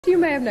You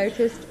may have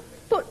noticed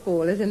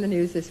football is in the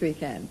news this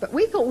weekend, but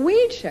we thought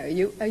we'd show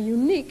you a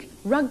unique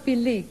rugby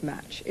league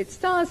match. It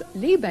stars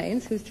Lee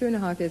Baines, who's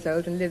 2.5 years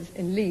old and lives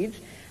in Leeds,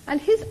 and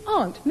his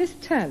aunt, Miss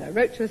Turner,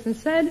 wrote to us and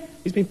said...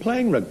 He's been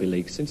playing rugby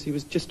league since he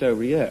was just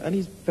over a year, and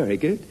he's very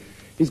good.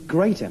 His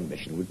great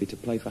ambition would be to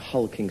play for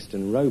Hull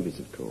Kingston Rovers,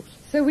 of course.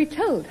 So we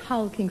told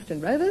Hull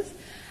Kingston Rovers,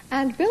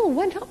 and Bill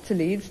went up to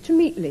Leeds to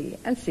meet Lee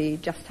and see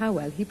just how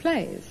well he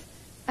plays.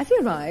 As he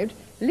arrived,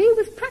 Lee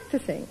was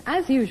practising,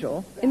 as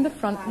usual, in the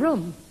front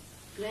room.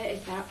 Late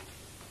is that?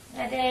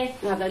 Ready?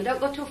 Now then, don't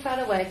go too far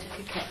away to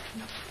kick it.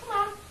 Come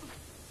on.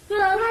 Come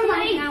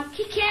on, now,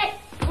 kick it.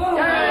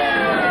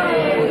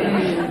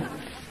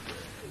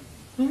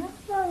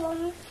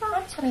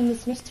 I'm telling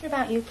Miss Mister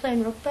about you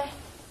playing rugby.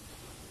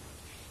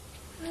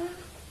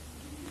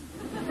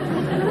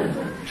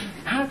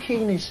 How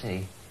keen is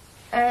he?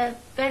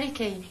 Very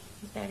keen.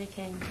 He's very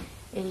keen.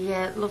 He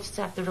loves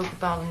to have the rugby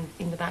ball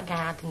in the back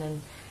garden,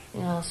 and,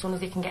 you know, as soon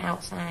as he can get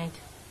outside,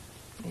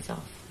 he's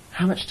off.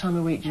 How much time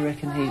a week do you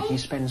reckon he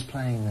spends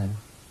playing then?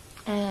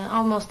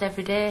 Almost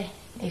every day.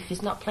 If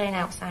he's not playing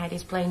outside,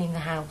 he's playing in the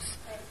house.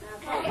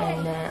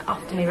 And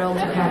often he rolls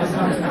up on the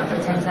sofa and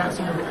pretends that's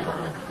a rugby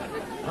ball,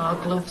 or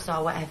gloves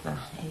or whatever.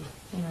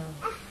 You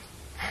know.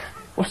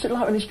 What's it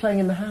like when he's playing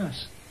in the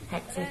house?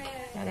 Hectic,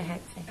 very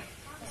hectic.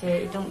 So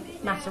it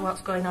don't matter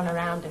what's going on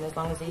around him as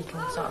long as he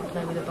can sort of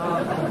play with the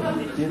ball.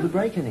 Do you ever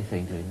break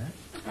anything doing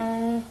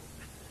that?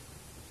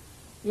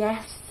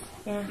 Yes,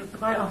 yeah,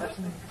 quite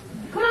often.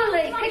 Come on,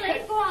 Lee, kick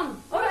it. Go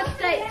on. Over the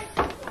stakes.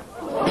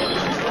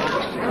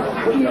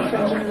 What do your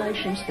friends and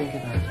relations think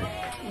about it?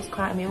 It's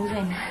quite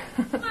amusing.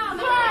 Come on.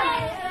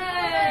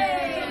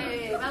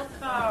 Hey, well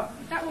caught.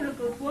 That was a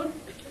good one.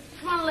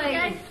 Come on,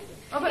 Lee.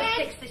 Over the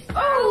sticks this time.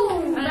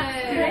 Oh,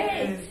 that's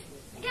great.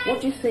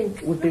 What do you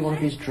think would be one of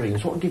his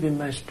dreams? What would give him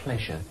most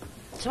pleasure?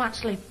 To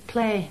actually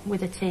play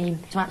with a team,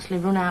 to actually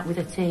run out with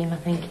a team, I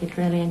think he'd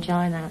really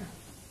enjoy that.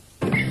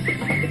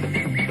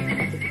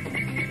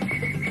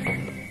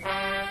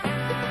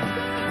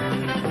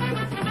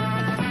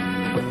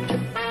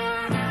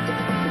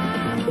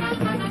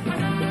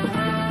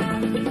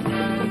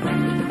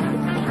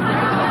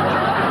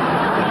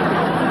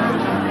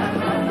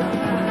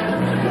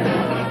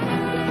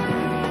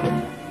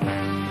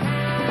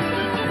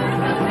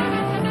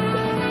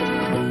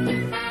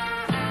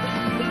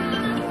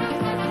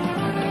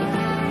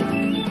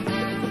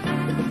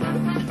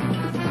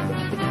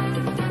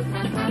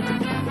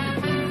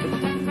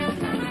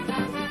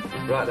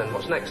 Right then,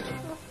 what's next?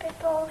 Rugby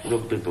balls.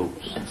 Rugby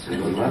balls. See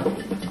you on that.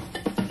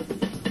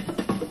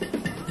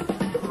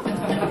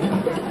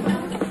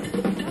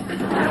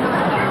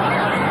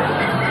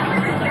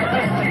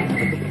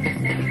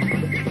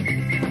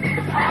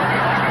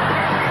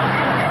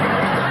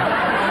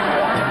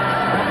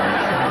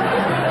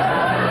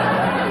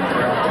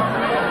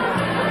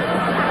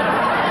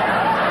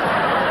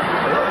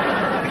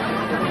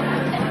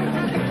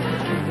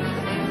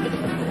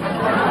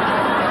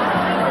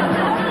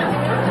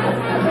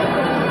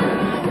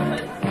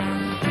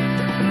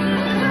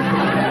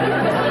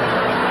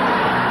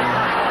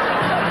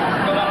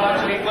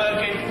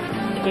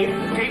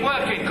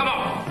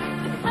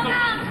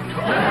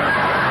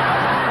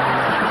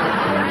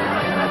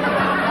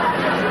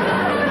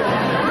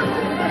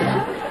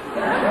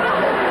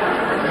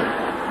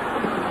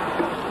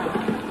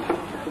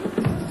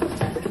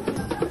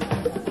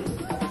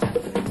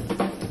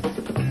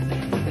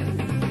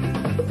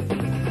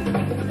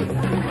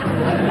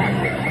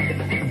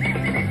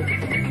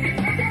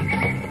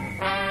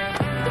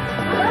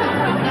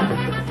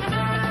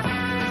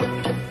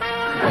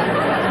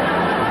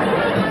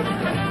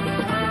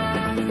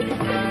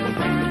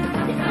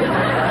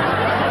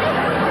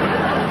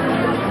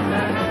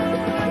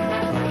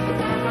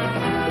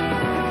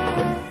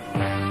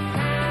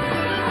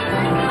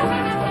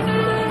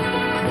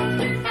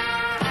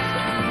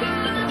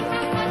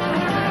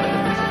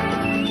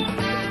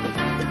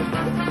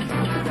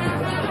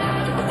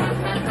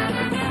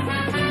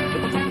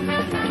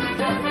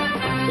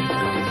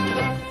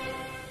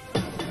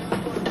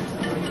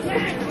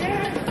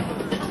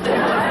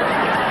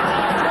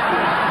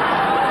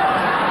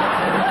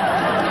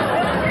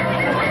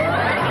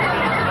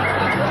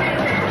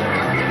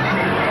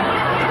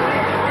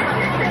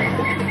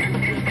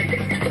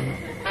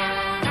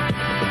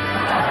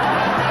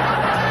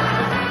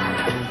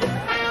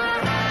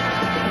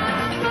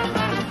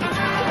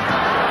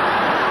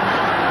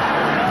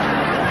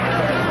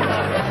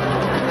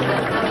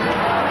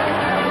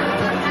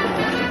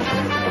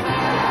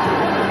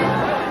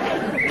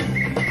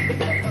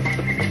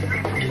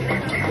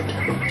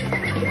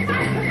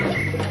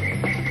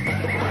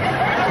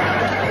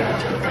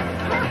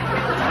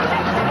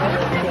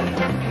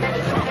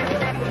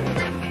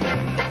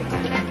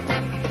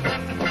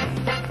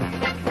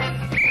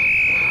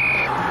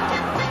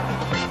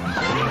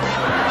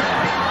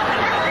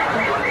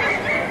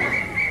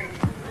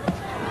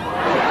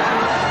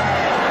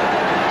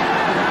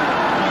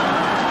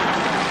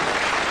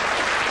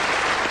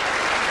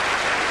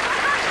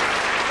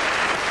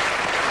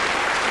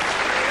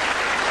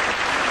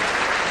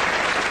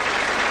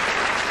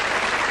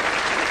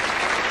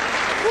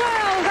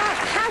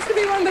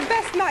 be one of the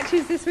best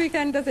matches this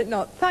weekend, does it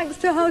not? Thanks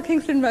to Hull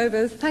Kingston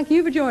Rovers. Thank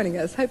you for joining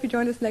us. Hope you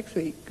join us next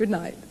week. Good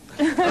night.